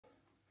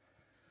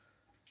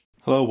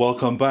Hello,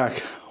 welcome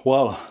back.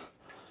 Well,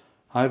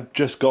 I've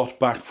just got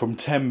back from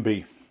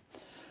Tenby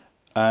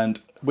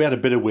and we had a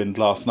bit of wind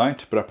last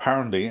night, but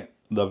apparently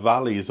the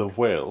valleys of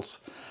Wales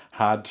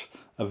had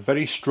a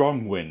very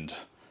strong wind,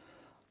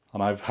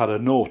 and I've had a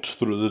note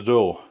through the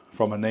door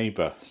from a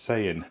neighbour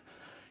saying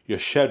your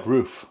shed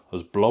roof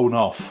has blown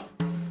off.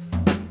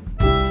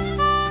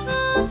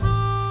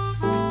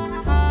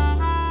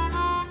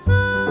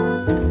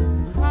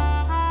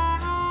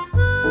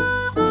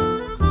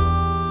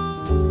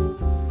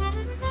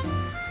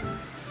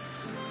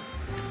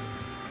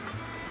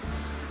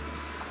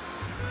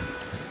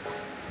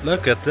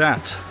 Look at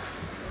that.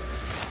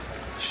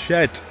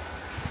 Shed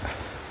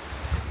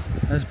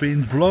has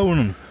been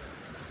blown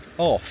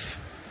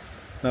off.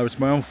 Now it's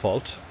my own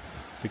fault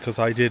because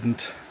I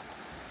didn't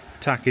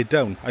tack it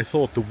down. I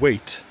thought the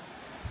weight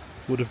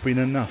would have been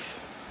enough.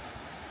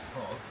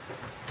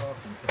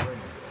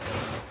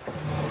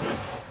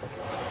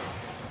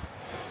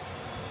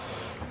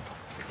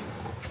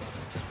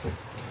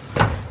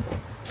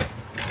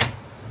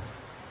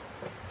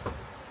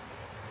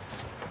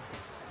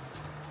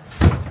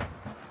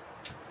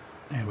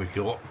 There we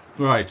go.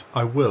 Right,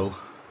 I will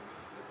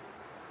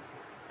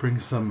bring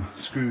some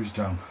screws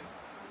down,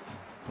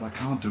 but I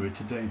can't do it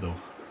today though.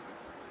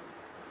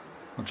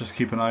 I'll just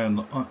keep an eye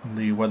on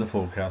the weather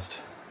forecast.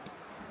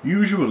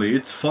 Usually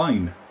it's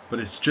fine, but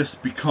it's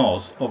just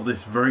because of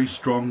this very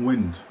strong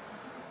wind,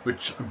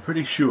 which I'm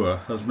pretty sure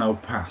has now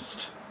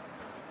passed.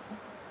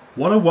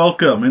 What a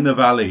welcome in the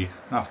valley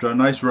after a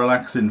nice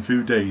relaxing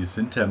few days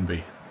in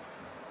Tenby.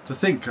 To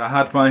think I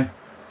had my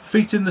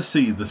feet in the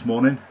sea this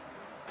morning.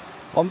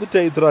 On the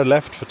day that I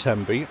left for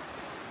Tenby,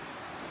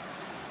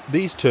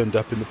 these turned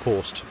up in the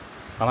post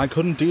and I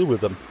couldn't deal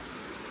with them,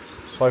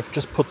 so I've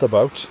just put them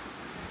out.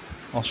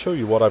 I'll show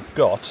you what I've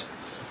got.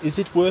 Is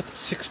it worth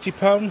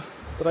 £60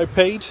 that I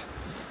paid?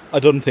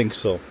 I don't think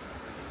so.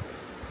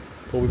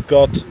 But we've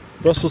got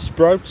Brussels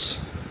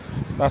sprouts,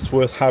 that's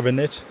worth having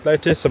it.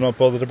 Lettuce I'm not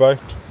bothered about.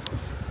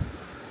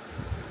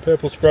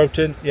 Purple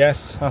sprouting,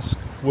 yes, that's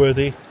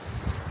worthy.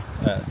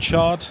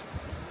 Chard,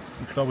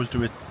 you can always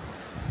do it.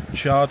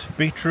 Chard,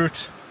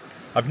 beetroot.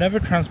 I've never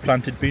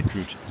transplanted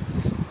beetroot.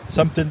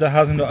 Something that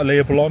hasn't got a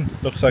label on,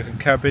 looks like a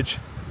cabbage.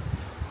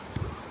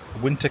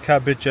 Winter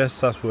cabbage,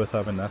 yes, that's worth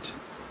having that.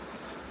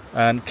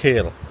 And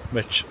kale,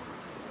 which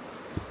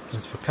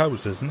is for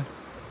cows, isn't it?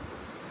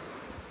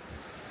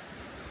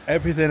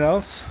 Everything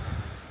else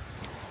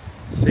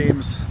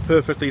seems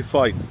perfectly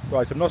fine.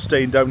 Right, I'm not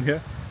staying down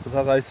here because,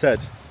 as I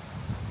said,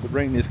 the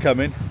rain is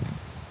coming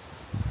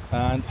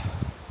and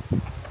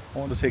I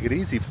want to take it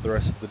easy for the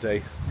rest of the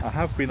day. I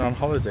have been on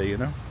holiday, you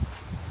know.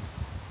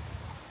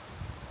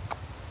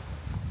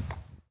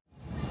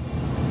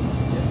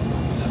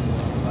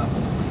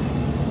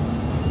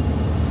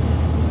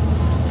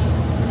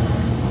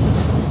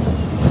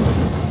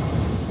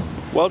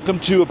 Welcome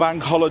to a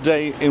bank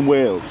holiday in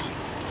Wales.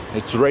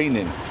 It's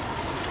raining.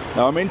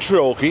 Now I'm in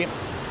Treorchy,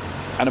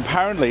 and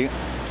apparently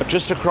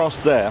just across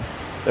there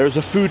is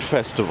a food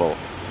festival.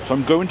 So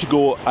I'm going to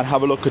go and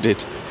have a look at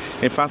it.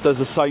 In fact, there's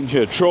a sign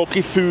here,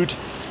 Treorchy Food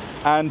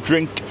and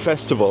Drink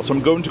Festival. So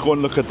I'm going to go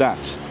and look at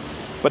that.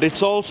 But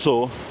it's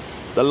also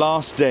the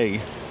last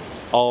day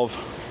of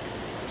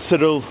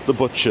Cyril the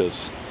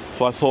Butcher's.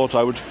 So I thought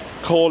I would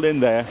call in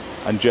there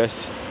and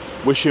just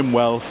wish him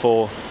well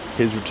for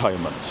his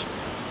retirement.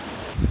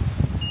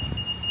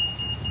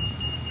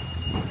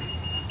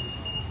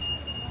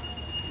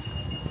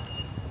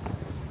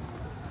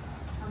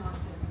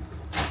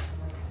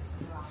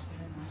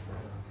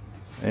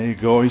 There you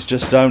go, he's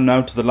just down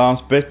now to the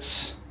last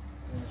bits,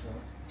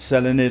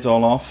 selling it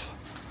all off.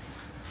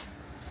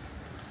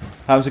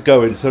 How's it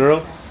going,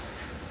 Cyril?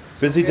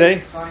 Busy day?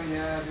 Fine,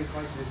 yeah, I've been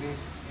quite busy.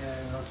 Yeah,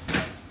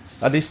 not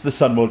at least the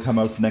sun will come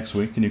out next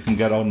week and you can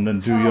get on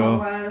and do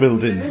your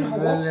buildings.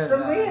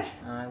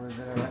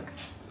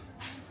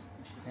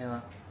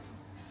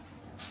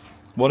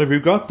 What have you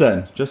got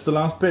then? Just the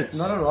last bits?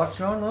 Not a lot,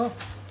 Sean, no.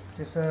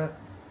 Just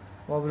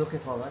what we're looking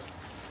for, right?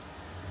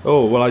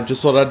 Oh well, I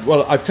just thought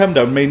I've come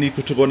down mainly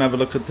to go and have a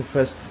look at the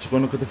food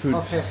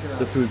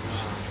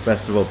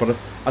festival. But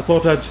I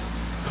thought I'd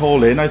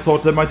call in. I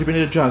thought there might have been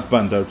a jazz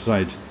band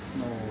outside.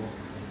 No, I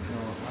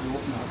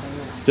hope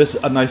not. Just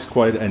a nice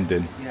quiet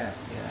ending.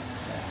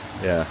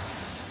 Yeah.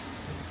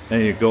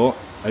 There you go.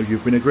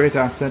 You've been a great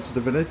asset to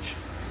the village.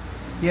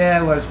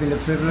 Yeah, well, it's been a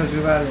privilege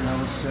as well.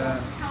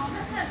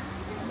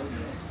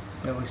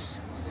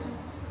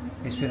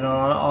 It's been an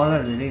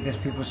honour really, because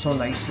people are so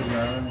nice as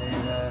well, and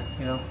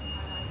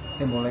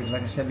they're more like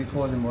I said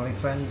before, they're more like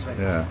friends. Like,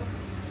 yeah.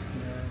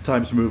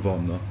 Time to move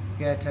on though.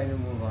 Yeah, time to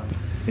move on.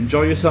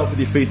 Enjoy yourself with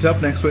your feet up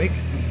next week.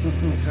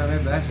 Try my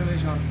best,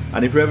 Sean.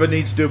 And if you ever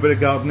need to do a bit of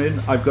gardening,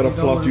 I've got a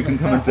plot you can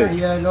come and dig.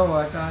 Yeah, no,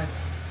 I.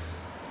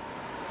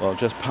 Well,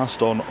 just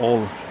passed on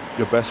all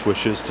your best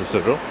wishes to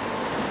Cyril,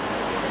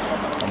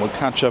 and we'll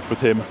catch up with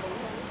him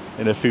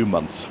in a few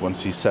months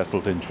once he's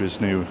settled into his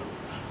new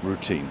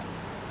routine.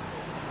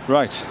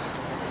 Right,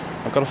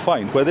 I've got to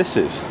find where this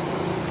is.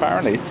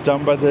 Apparently it's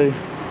down by the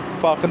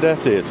Park and Air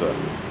Theatre.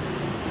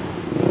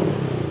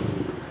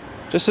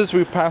 Just as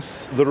we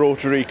pass the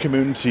Rotary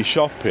Community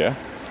Shop here,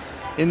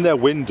 in their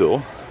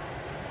window,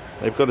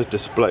 they've got a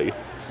display.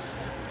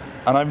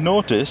 And I've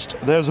noticed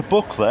there's a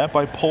book there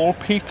by Paul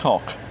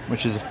Peacock,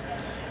 which is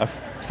a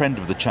friend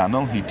of the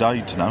channel. He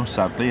died now,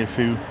 sadly, a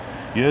few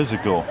years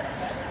ago.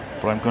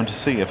 But I'm going to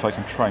see if I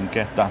can try and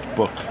get that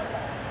book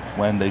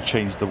when they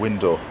change the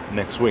window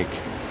next week.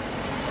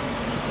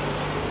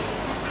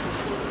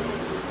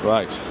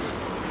 Right.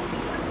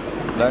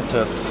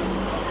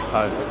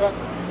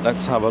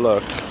 Let's have a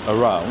look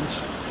around.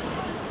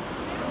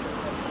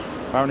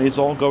 Apparently it's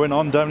all going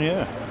on down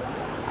here.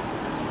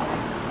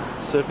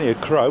 Certainly a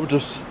crowd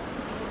of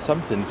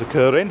something's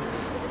occurring.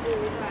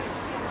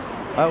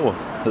 Oh,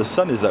 the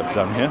sun is out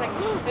down here.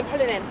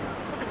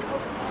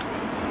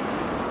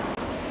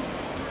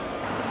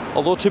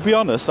 Although, to be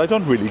honest, I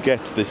don't really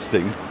get this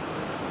thing.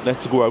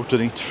 Let's go out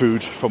and eat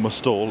food from a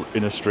stall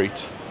in a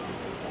street.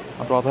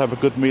 I'd rather have a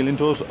good meal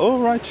indoors. Oh,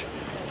 right.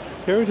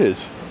 Here it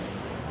is.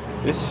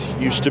 This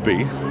used to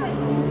be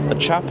a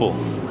chapel.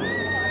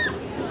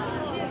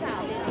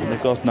 And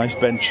they've got nice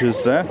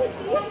benches there.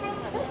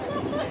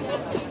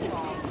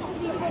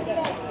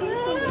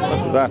 Look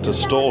at that, a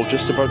stall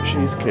just about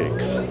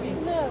cheesecakes.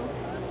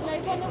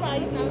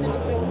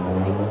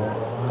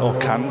 Oh,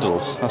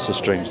 candles. That's a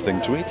strange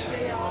thing to eat.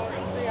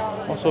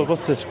 Also,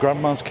 what's this?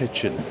 Grandma's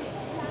kitchen.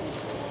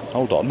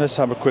 Hold on, let's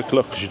have a quick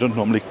look, because you don't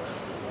normally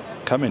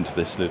come into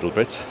this little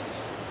bit.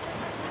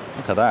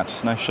 Look at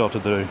that. Nice shot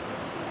of the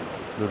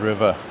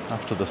river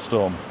after the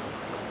storm.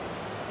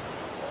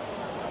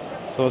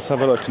 So let's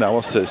have a look now.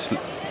 What's this?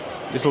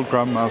 Little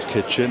Grandma's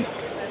kitchen.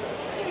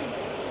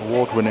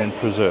 Award-winning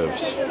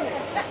preserves.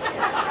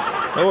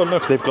 Oh, and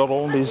look, they've got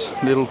all these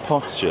little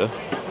pots here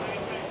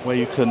where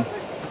you can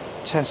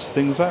test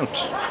things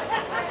out.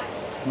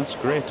 That's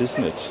great,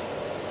 isn't it?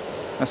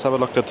 Let's have a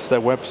look at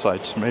their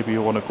website. Maybe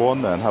you want to go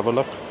on there and have a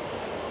look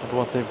at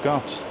what they've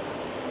got.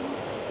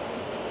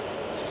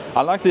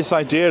 I like this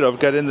idea of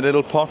getting the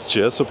little pots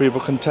here so people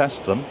can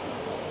test them.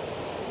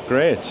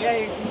 Great. Yeah,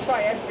 you can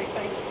try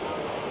everything.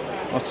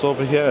 What's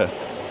over here?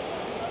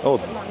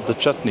 Oh, the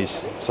chutney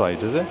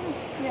side, is it?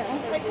 Yeah.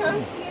 I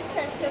can't see a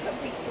test of a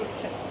beetroot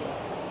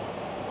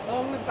chutney.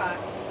 On the back.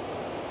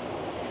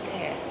 Just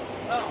here.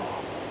 Oh.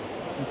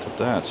 Look at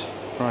that.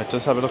 Right,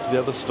 let's have a look at the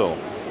other stall.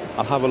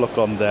 I'll have a look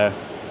on their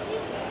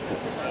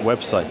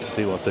website to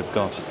see what they've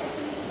got.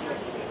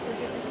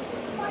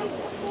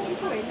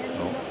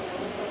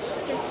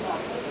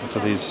 Look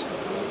at these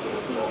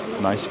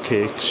nice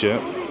cakes here.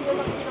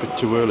 It's a bit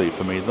too early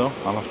for me though.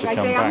 I'll have to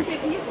come back.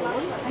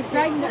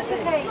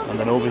 And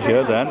then over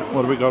here then,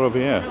 what do we got over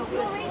here?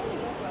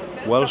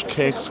 Welsh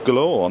cakes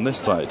galore on this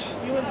side.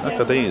 Look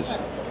at these.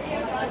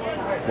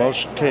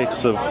 Welsh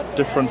cakes of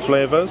different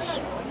flavours.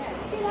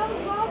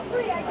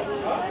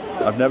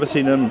 I've never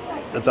seen them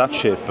at that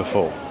shape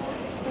before.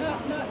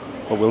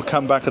 But we'll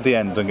come back at the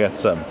end and get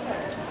some.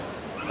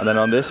 And then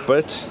on this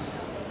bit,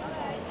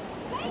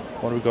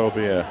 what do we got over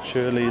here?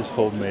 Shirley's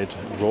homemade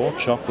raw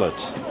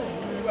chocolate.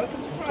 Look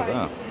at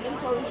that.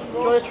 Do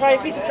you want to try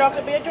a piece of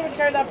chocolate beer? Do you want to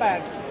carry that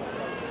bag?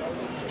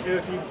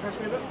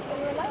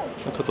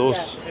 Look at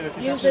those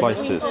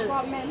slices.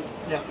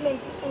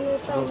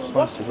 Those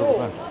slices over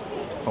there.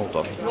 Hold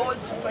on.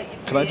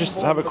 Can I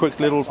just have a quick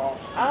little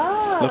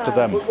look at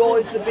them? Raw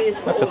is the base.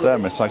 Look at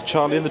them. It's like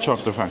Charlie in the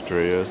Chocolate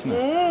Factory here, isn't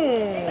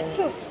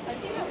it?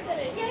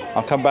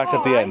 I'll come back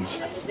at the end.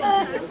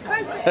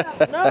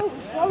 No,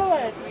 swallow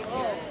it.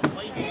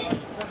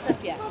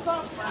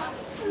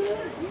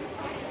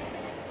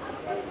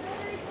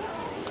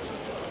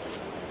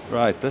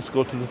 Right, let's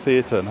go to the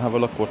theatre and have a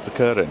look what's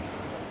occurring.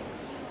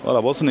 Well, I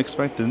wasn't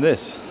expecting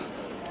this.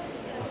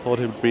 I thought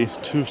it would be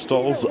 2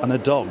 stalls and a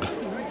dog.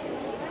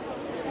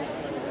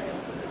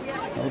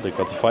 Oh, they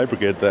got the fire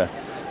brigade there.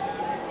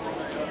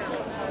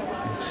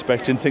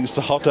 Expecting things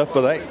to hot up,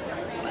 are they?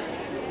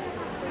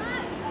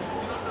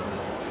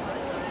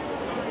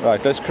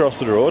 Right, let's cross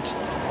the road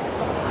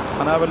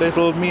and have a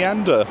little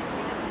meander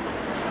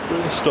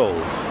through the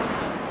stalls.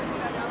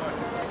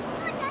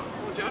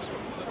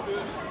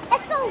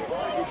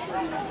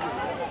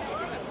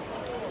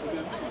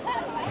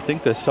 I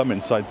think there's some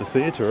inside the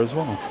theatre as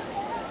well.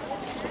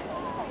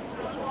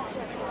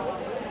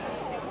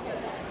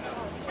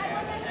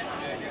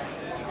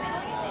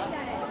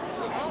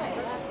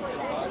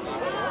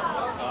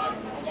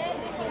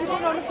 You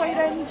going on a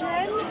fire engine?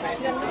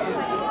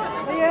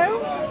 Are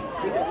you?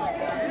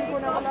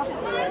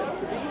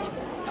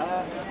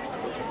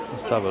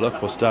 Let's have a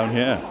look what's down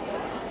here.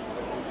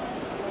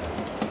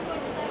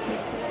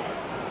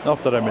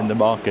 Not that I'm in the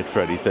market for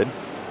anything.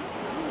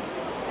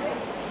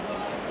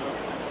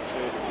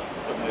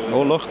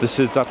 Oh look, this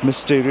is that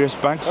mysterious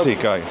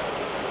Banksy guy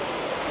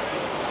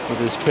with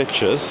his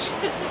pictures.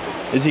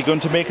 Is he going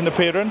to make an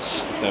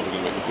appearance? He's never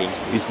going to make an appearance.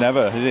 He's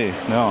never, is he?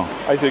 No.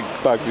 I think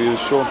Bagsy is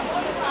sure.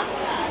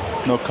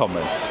 No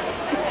comment.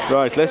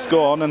 Right, let's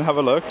go on and have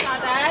a look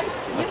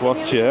at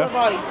what's here.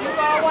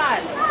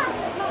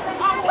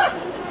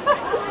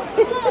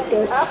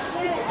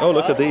 Oh,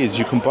 look at these.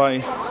 You can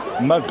buy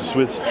mugs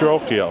with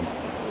Troki on.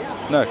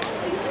 Look.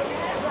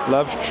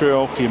 Love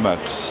Trioki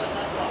mugs.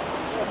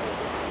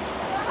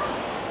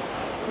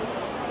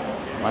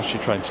 I'm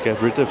actually trying to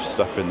get rid of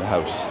stuff in the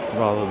house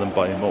rather than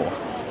buy more.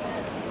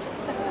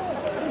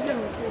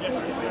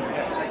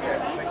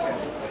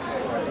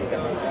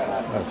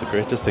 That's the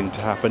greatest thing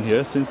to happen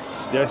here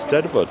since the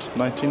Eisteddfod,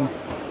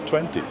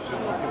 1920s.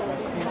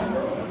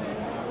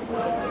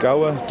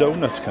 Gower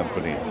Donut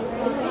Company.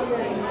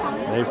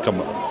 They've come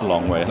a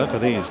long way. Look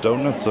at these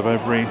donuts of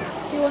every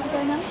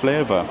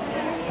flavour.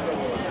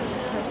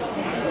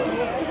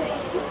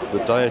 The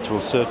diet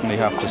will certainly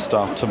have to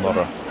start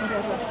tomorrow.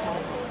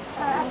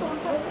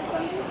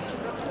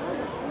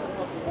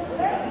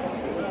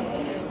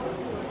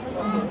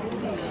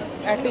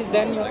 At least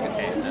then you can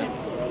taste it.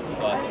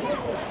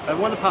 I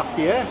want a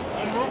pasty, yeah?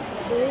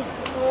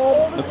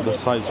 Look at the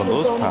size on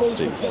those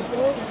pasties.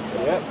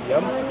 Yeah,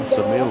 yum. It's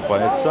a meal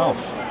by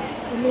itself.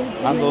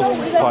 And those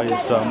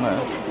pies down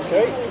there.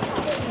 Okay.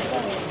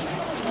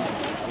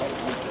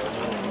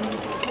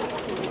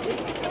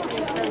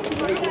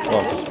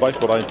 Well, despite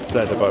what I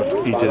said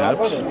about eating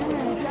out,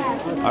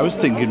 I was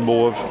thinking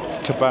more of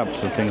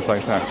kebabs and things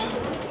like that.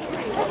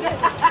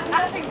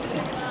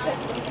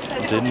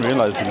 I didn't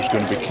realise it was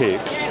going to be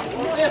cakes.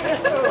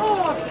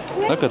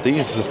 Look at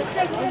these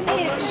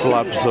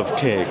slabs of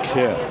cake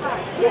here.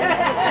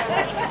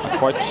 I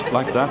quite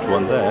like that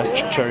one there,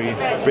 cherry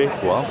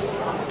bakewell.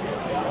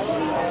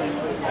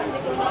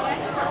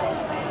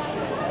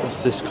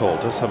 What's this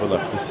called? Let's have a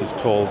look. This is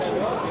called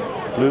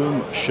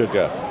Bloom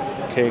Sugar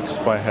Cakes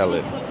by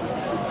Helen.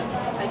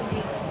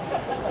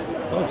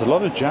 Oh, there's a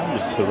lot of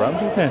jams around,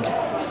 isn't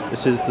it?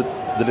 This is the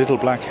Little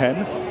Black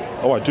Hen.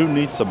 Oh, I do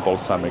need some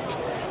balsamic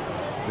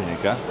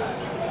vinegar.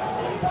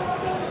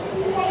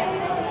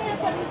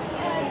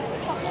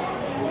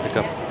 Pick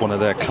up one of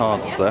their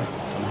cards there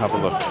and have a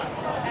look.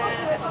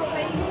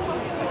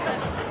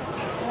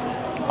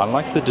 I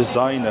like the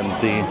design and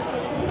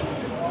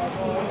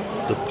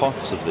the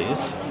pots of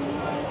these.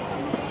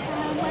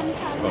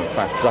 Well, in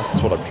fact,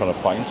 that's what I'm trying to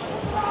find.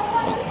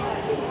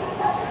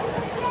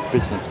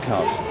 Business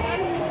card.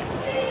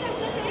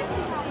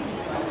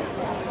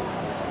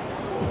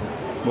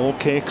 More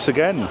cakes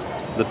again.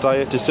 The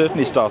diet is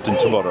certainly starting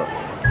tomorrow.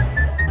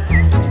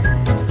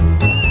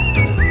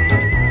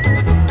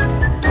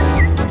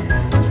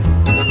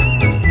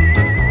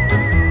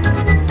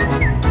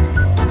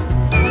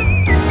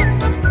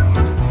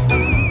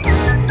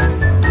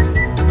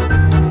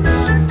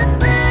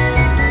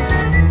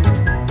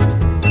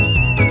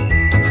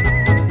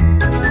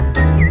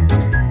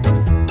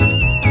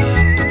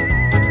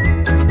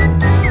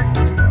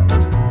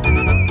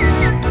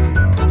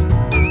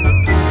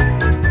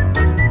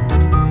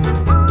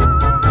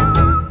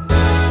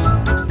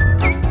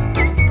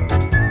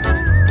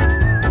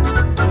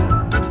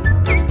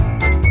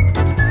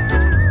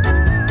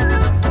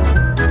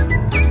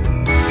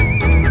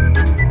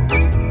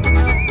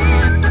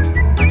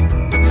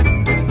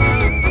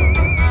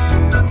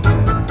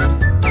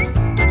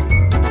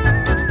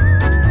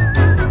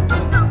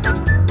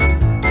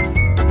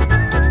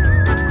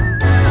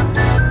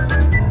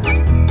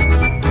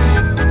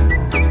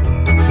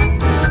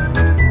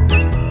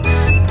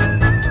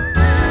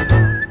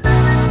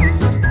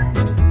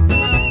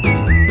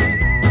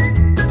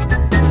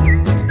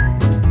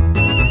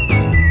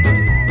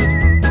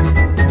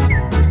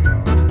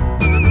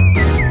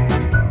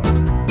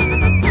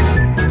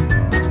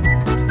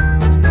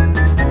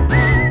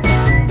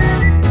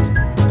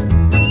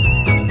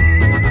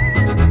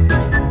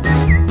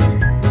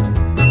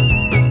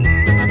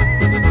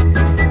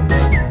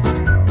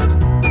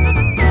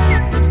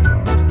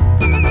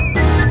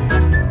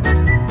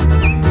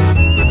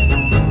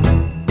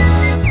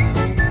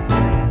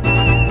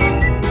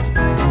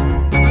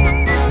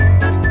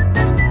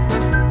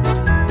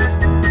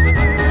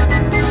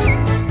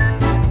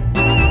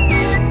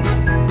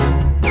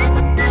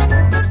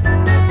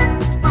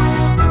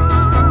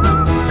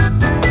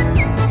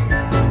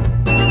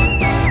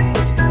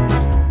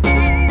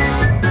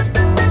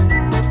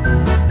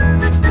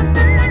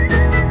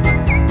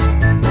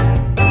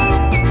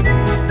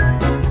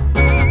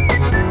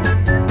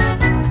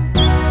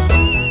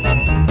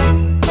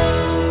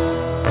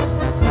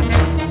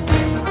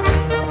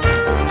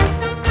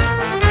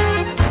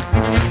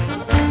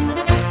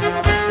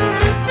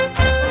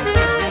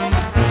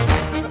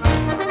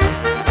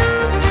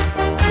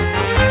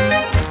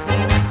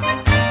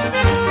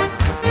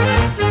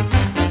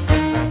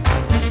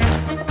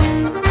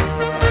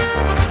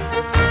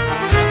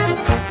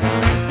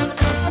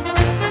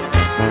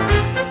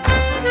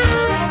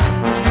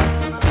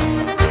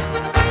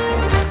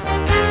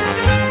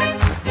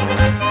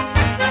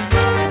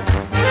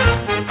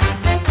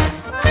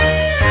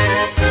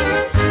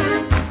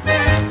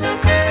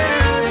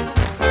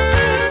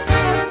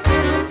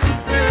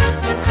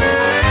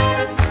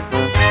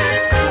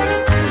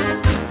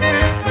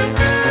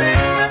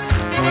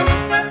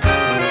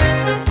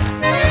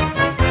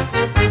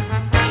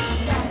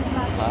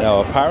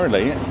 Now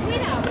apparently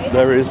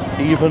there is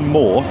even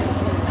more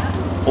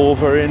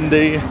over in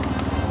the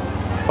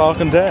Park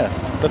and Dare.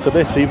 Look at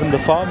this, even the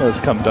farmers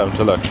come down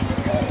to look.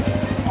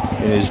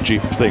 in his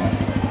Jeep thing.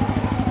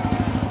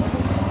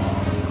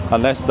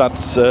 Unless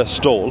that's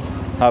stall,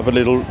 have a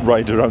little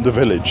ride around the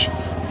village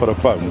for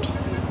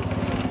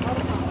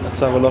 £1. Let's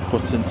have a look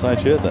what's inside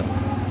here then.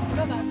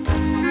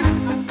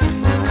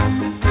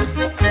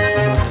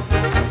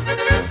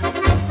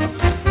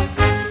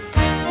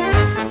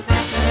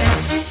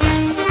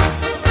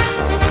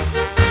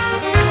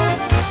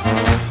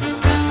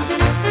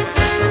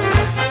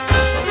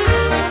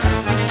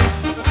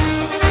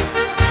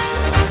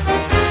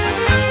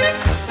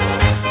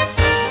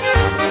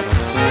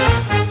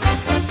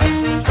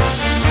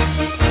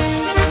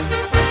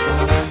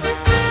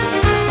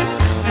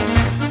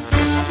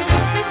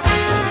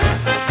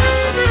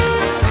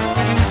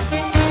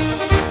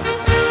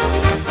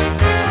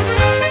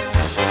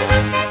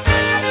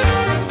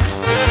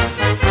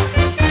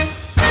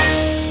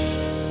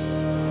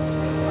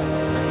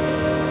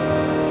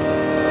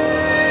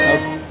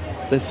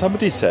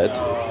 Somebody said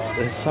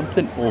there's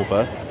something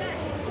over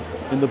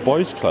in the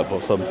boys' club or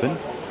something,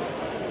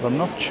 but I'm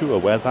not sure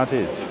where that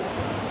is.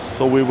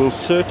 So we will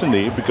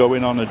certainly be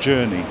going on a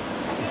journey.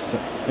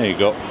 There you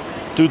go.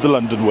 Do the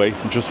London way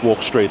and just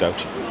walk straight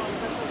out.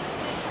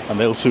 And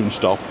they'll soon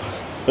stop.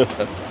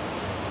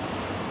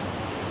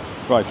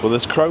 Right, well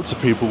there's crowds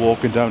of people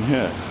walking down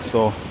here,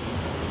 so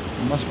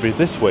it must be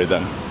this way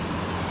then.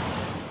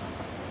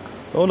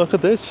 Oh, look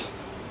at this.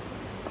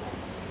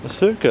 A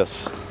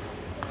circus.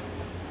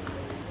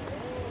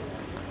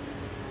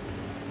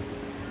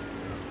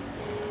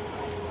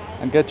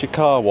 And get your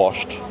car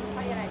washed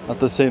at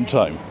the same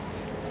time.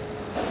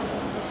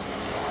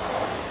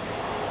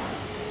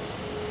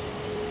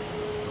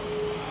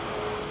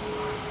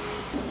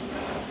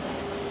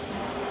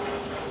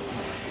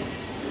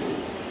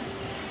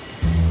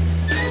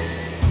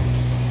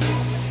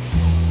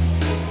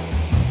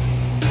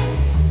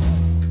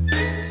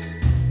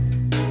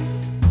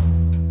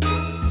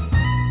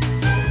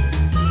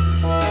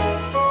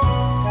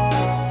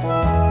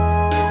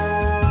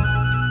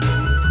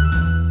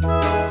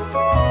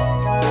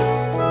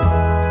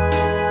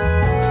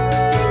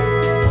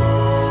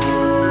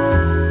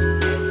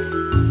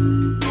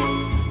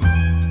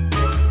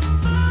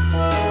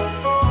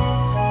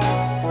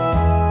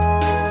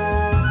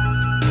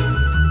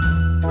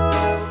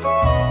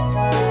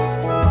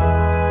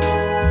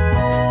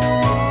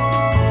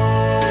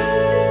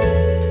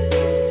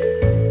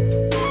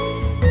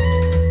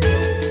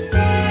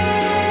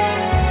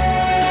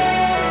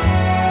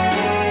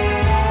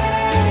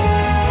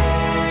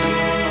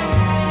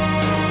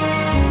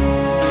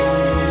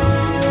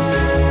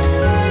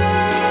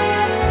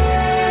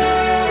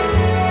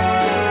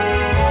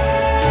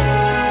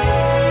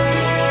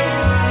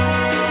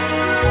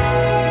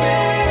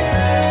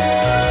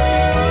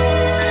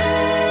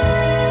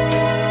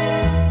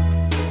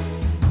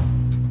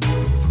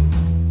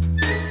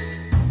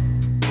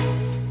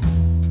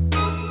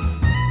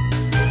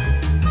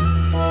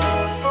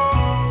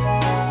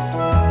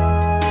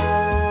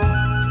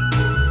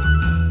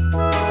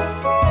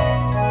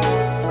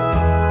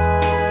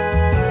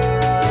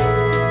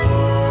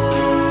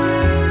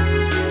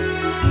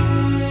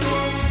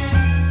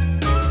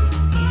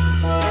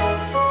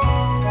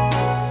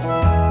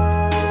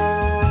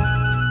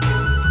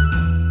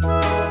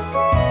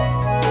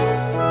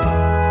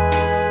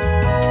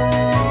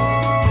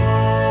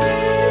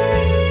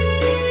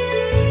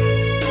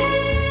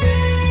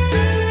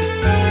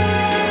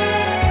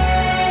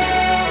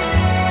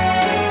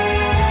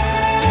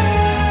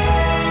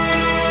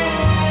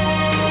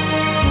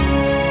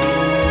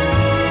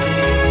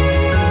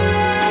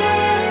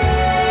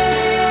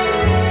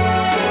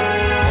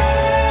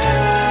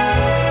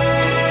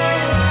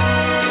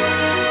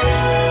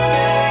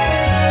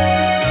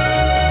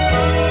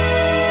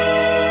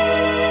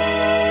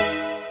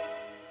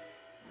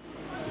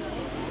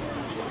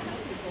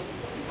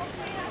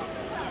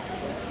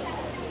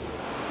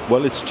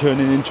 Well, it's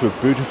turning into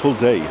a beautiful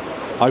day.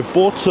 I've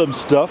bought some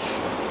stuff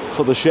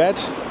for the shed.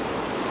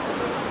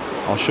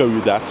 I'll show you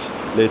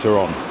that later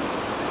on.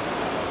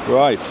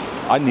 Right,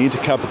 I need a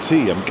cup of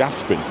tea, I'm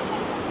gasping.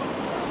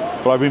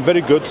 But I've been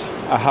very good,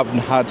 I haven't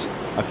had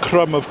a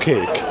crumb of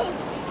cake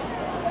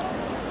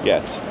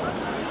yet.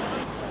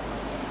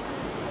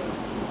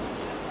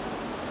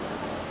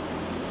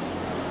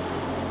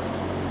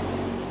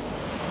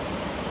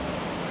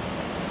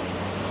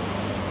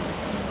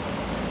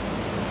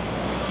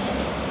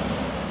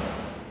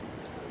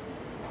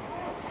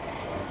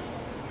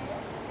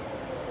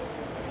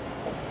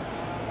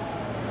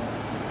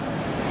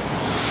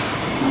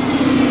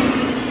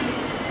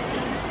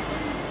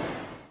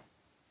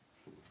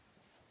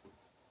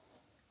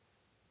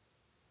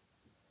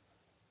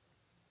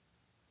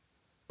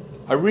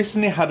 I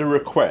recently had a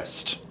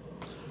request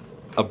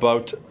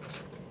about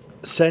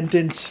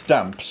sending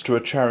stamps to a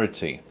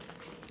charity.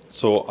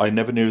 So I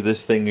never knew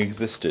this thing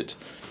existed.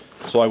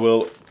 So I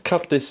will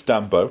cut this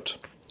stamp out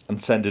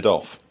and send it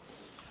off.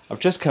 I've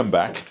just come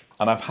back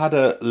and I've had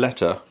a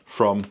letter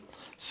from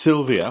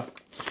Sylvia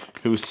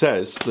who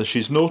says that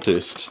she's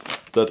noticed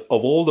that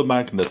of all the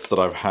magnets that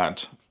I've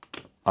had,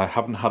 I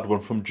haven't had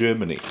one from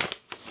Germany.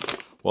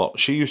 Well,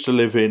 she used to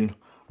live in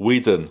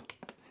Wieden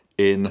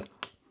in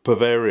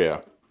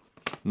Bavaria,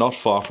 not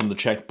far from the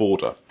Czech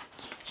border.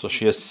 So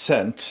she has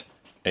sent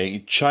a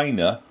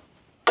China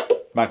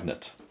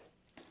magnet.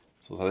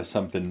 So that is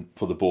something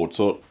for the board.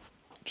 So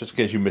just in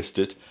case you missed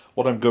it,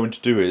 what I'm going to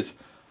do is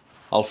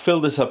I'll fill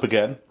this up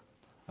again,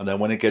 and then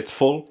when it gets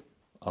full,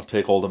 I'll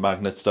take all the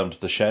magnets down to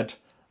the shed,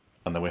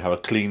 and then we have a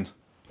clean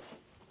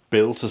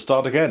bill to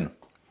start again.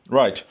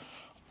 Right,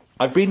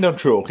 I've been down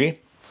Troki.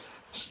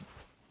 It's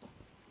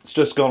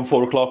just gone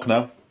 4 o'clock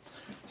now.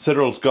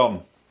 Cyril's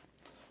gone.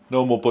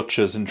 No more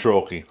butchers in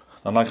Troki.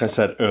 And like I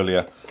said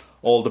earlier,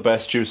 all the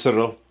best to you,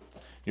 Cyril.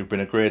 You've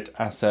been a great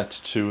asset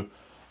to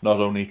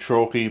not only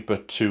Troki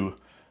but to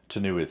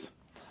Newydd.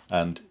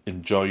 And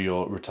enjoy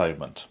your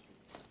retirement.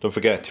 Don't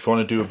forget, if you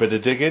want to do a bit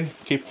of digging,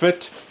 keep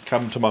fit,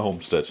 come to my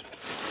homestead.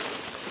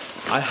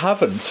 I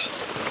haven't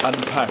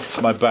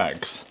unpacked my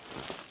bags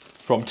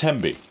from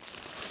Tenby.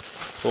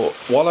 So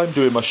while I'm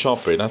doing my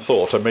shopping, I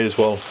thought I may as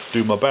well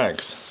do my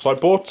bags. So I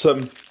bought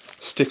some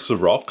sticks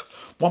of rock,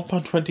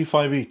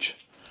 £1.25 each,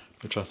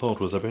 which I thought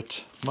was a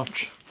bit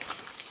much.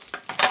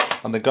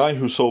 And the guy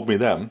who sold me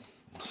them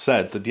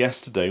said that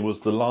yesterday was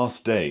the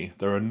last day.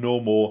 There are no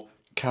more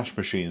cash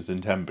machines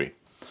in Tenby.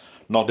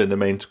 Not in the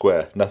main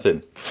square,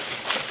 nothing.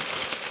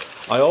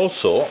 I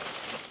also,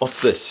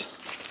 what's this?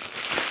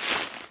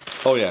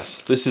 Oh yes,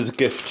 this is a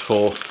gift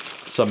for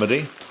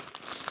somebody.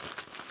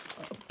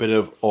 A bit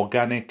of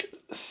organic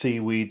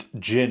seaweed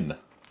gin.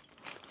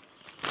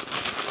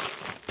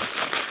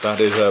 That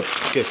is a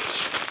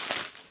gift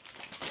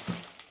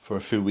for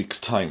a few weeks'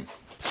 time.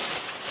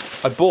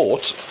 I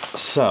bought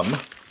some,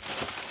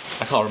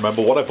 I can't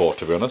remember what I bought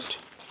to be honest,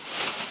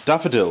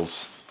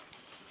 daffodils.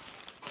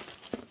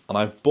 And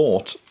I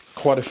bought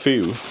quite a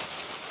few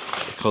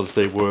because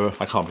they were,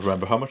 I can't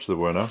remember how much they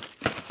were now,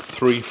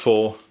 £3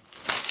 for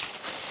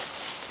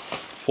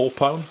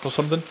 £4 or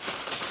something.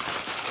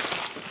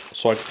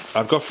 So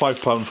I've got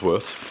 £5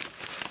 worth.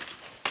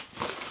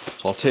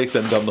 So I'll take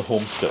them down the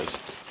homestead.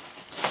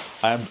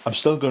 I'm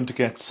still going to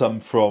get some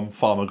from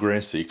Farmer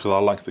Gracie because I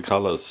like the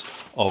colours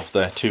of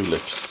their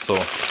tulips. So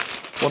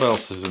what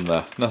else is in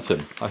there?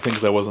 Nothing. I think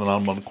there was an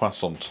almond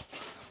croissant.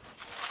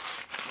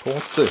 But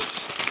what's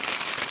this?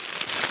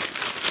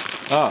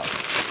 Ah.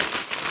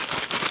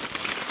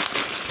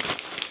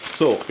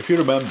 So if you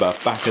remember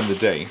back in the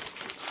day,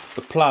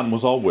 the plan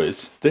was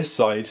always this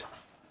side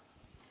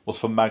was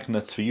for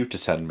magnets for you to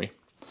send me,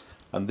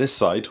 and this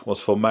side was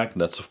for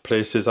magnets of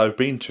places I've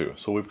been to.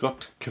 So we've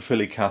got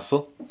Caerphilly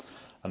Castle,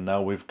 and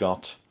now we've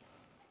got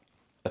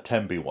a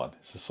Tenby one.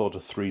 It's a sort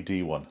of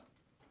 3D one.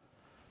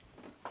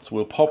 So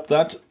we'll pop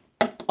that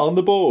on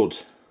the board.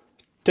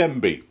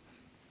 Tenby.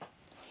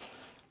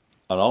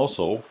 And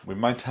also we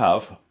might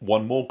have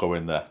one more go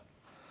in there,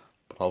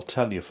 but I'll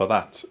tell you for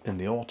that in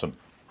the autumn.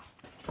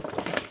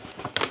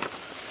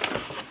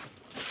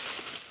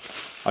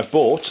 I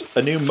bought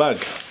a new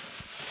mug.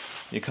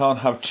 You can't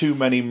have too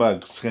many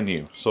mugs, can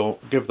you? So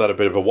give that a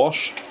bit of a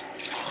wash.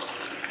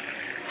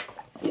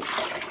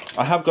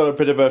 I have got a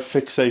bit of a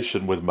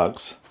fixation with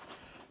mugs.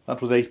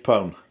 That was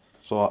 £8,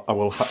 so I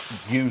will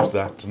use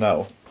that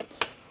now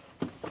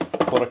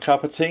for a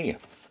cup of tea.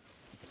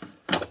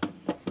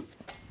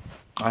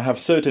 I have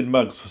certain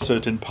mugs for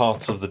certain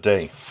parts of the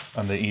day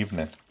and the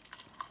evening.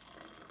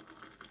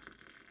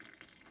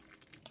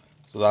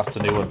 So that's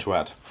the new one to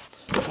add.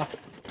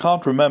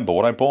 Can't remember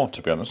what I bought,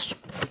 to be honest.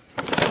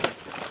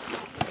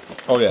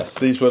 Oh yes,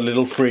 these were a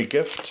little free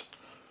gift.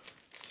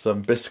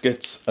 Some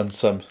biscuits and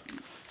some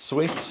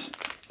sweets.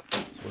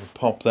 So we'll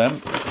pop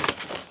them.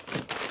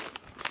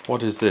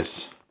 What is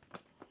this?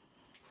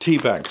 Tea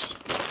bags.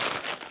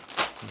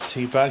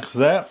 Tea bags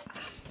there.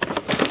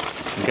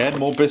 Again,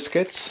 more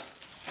biscuits.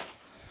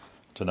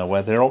 Don't know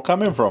where they're all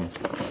coming from.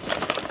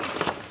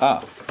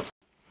 Ah,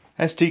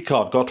 SD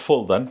card got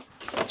full then.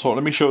 So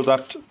let me show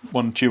that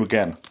one to you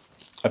again.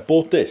 I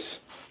bought this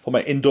for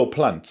my indoor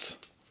plants,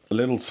 a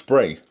little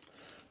spray.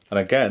 And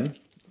again,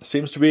 it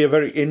seems to be a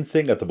very in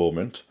thing at the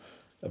moment.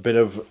 A bit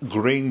of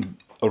green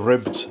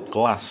ribbed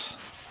glass.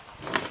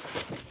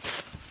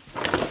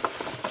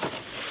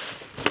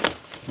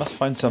 Must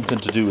find something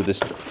to do with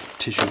this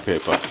tissue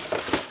paper.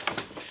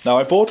 Now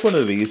I bought one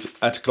of these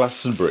at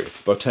Glastonbury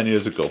about 10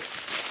 years ago.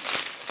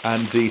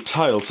 And the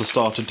tiles are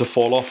starting to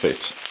fall off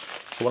it.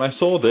 So when I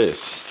saw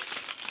this,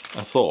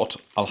 I thought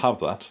I'll have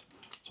that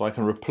so I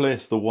can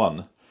replace the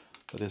one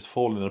that is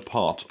falling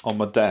apart on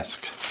my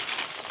desk.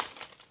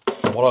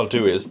 And what I'll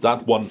do is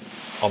that one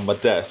on my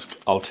desk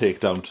I'll take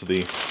down to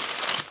the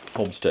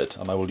homestead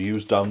and I will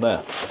use down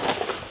there.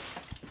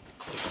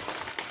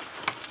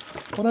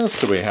 What else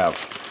do we have?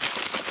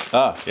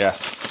 Ah,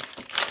 yes.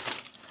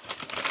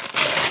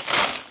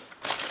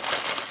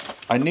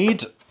 I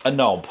need a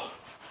knob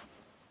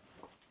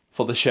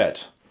for the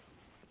shed.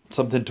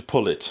 Something to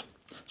pull it.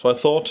 So I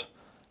thought,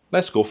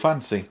 let's go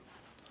fancy.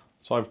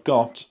 So I've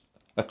got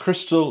a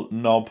crystal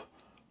knob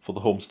for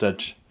the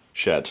homestead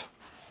shed.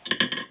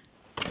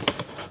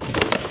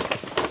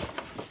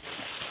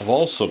 I've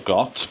also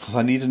got, because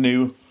I need a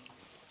new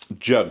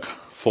jug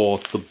for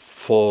the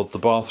for the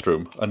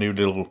bathroom, a new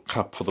little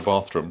cup for the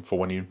bathroom for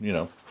when you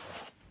know,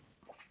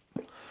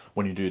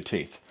 when you do your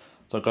teeth.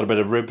 So I've got a bit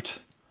of ribbed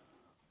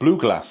blue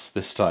glass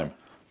this time.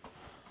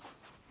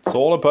 It's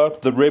all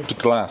about the ribbed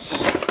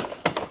glass.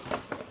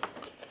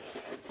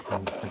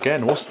 And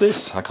again, what's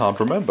this? I can't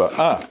remember.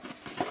 Ah,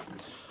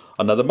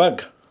 another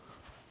mug.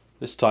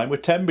 This time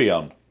with Tembe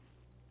on.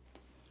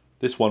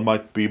 This one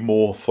might be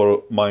more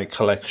for my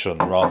collection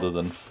rather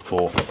than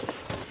for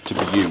to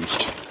be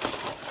used.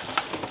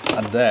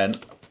 And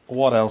then,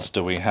 what else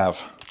do we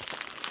have?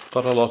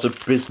 Got a lot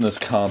of business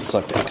cards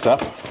I picked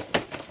up.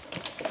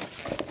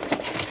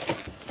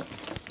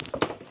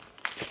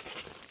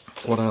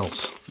 What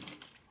else?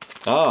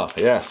 Ah,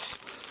 yes.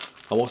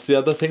 And what's the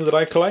other thing that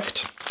I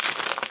collect?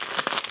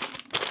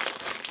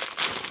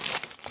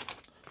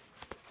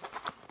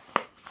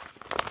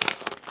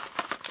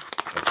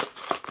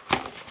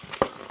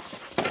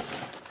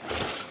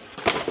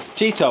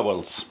 Tea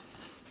towels.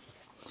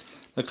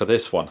 Look at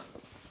this one.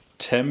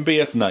 Tembe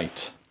at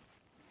night.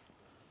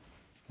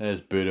 It's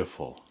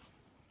beautiful.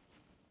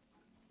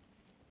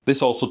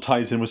 This also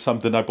ties in with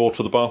something I bought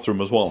for the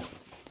bathroom as well,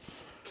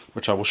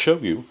 which I will show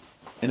you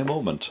in a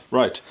moment.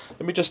 Right,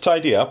 let me just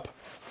tidy up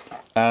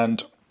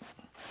and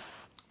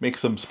make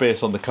some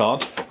space on the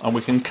card and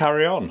we can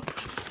carry on.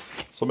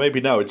 So maybe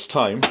now it's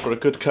time for a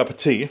good cup of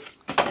tea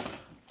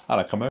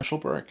and a commercial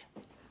break.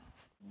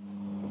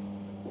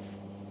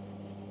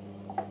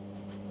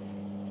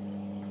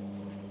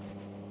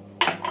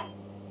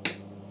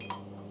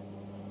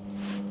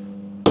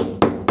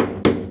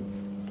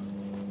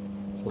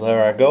 So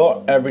there I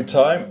go. Every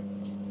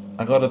time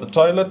I go to the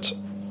toilet,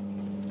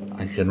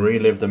 I can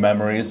relive the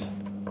memories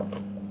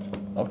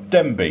of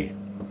Tembe.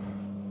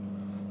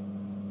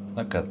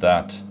 Look at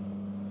that.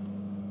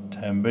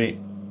 Tembe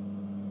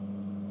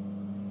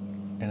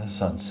in a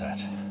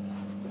sunset.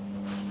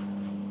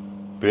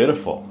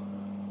 Beautiful.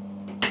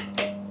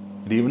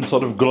 It even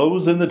sort of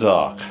glows in the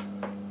dark.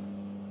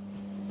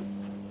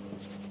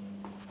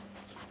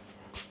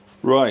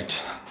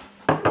 Right.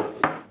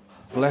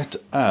 Let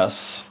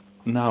us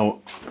now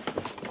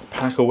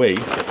pack away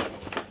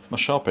my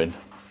shopping.